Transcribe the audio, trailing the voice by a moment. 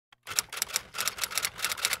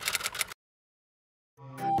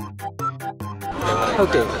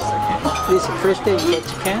Okay, this is the first day in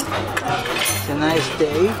Ketchikan. It's a nice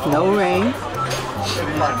day, no rain.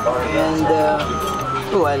 And,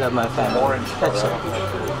 oh, I love my family. That's all.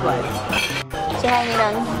 Bye. Say hi,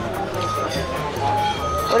 Ninang.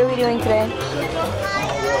 What are we doing today?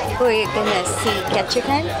 We're gonna see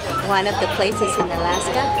Ketchikan, one of the places in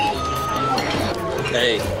Alaska.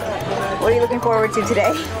 Hey. What are you looking forward to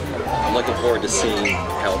today? I'm looking forward to seeing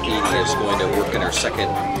how Edie is going to work in her second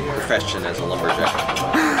profession as a lumberjack.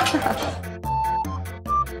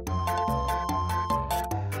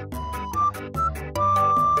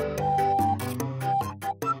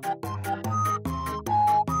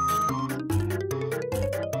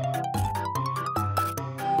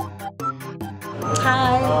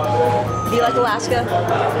 Hi. Do you like Alaska?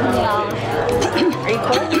 Yeah. Are you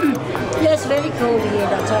cold? Yes, very cold here.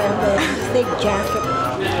 That's why I'm wearing this big jacket.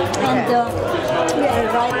 And we are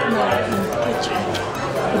right now in Ketchikan,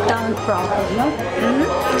 the town proper, no?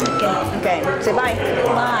 Mm-hmm. Okay. Say bye.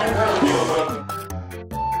 Bye.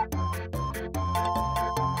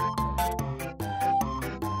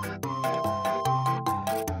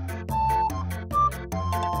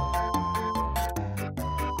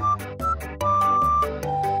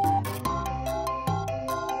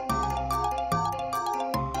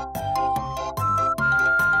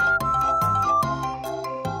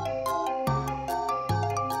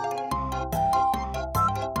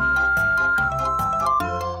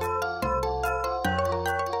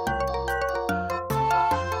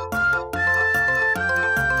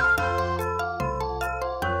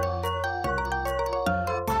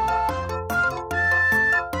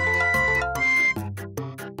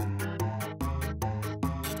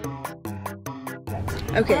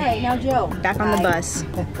 Okay. All right, now Joe. Back on the bus.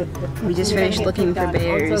 We just finished looking for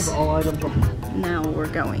bears. Now we're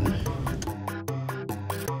going.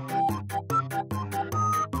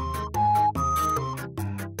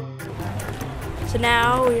 So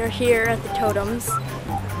now we are here at the Totems,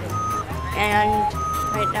 and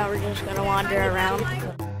right now we're just gonna wander around.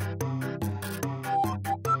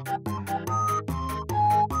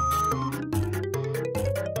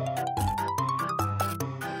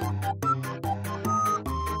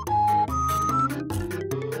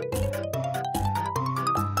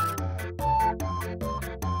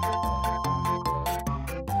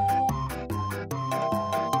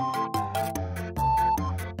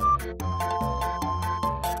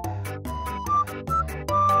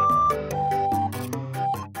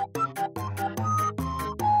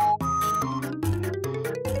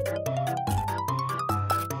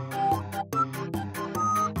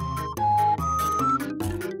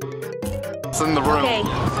 In the room. Okay,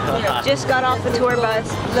 just got off the tour bus.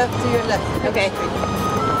 Left to your left. Okay,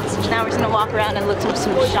 so now we're just gonna walk around and look through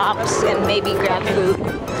some shops and maybe grab food.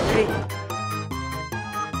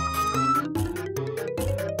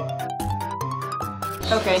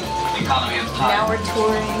 Okay, now we're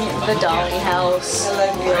touring the Dolly House.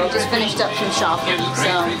 Just finished up some shopping,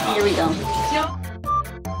 so here we go.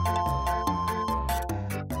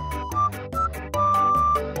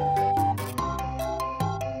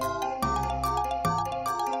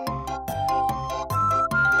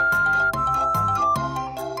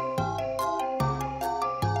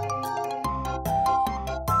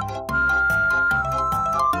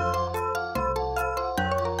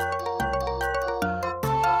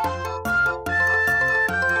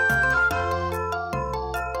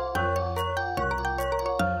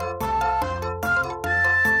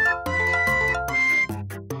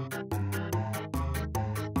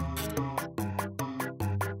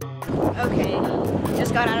 Okay,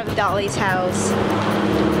 just got out of Dolly's house.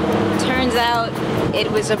 Turns out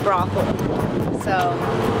it was a brothel, so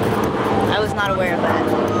I was not aware of that.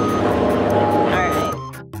 Alright.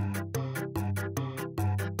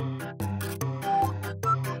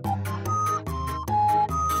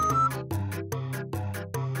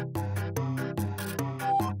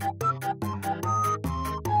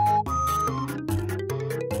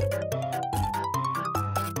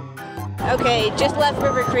 Okay, just left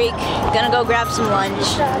River Creek. Gonna go grab some lunch.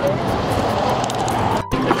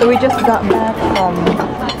 So we just got back from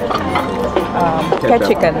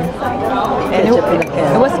Ketchikan, and it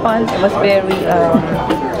was fun. It was very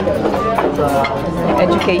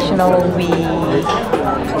educational. We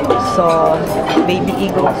saw baby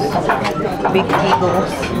eagles, big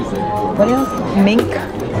eagles. What else? Mink.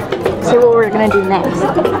 So what we're gonna do next?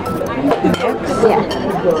 Next? Yeah.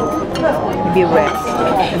 Maybe rest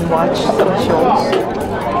and watch some shows.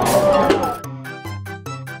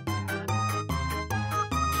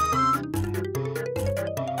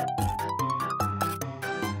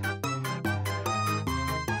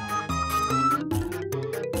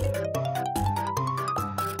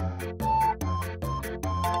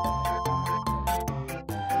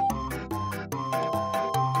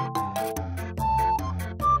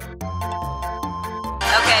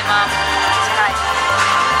 Mom. Say hi.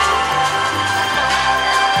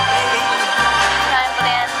 Hi, Uncle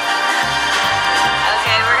Dan.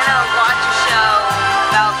 Okay, we're gonna watch a show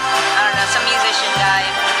about, I don't know, some musician guy.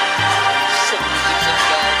 Some music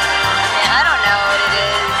guy. Yeah, I don't know what it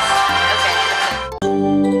is. Okay.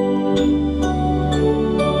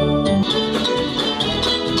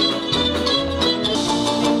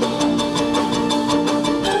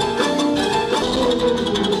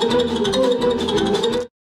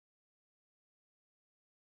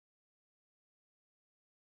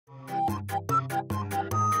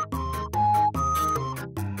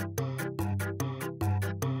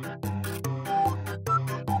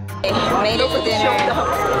 Made it to dinner.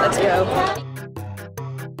 Let's go.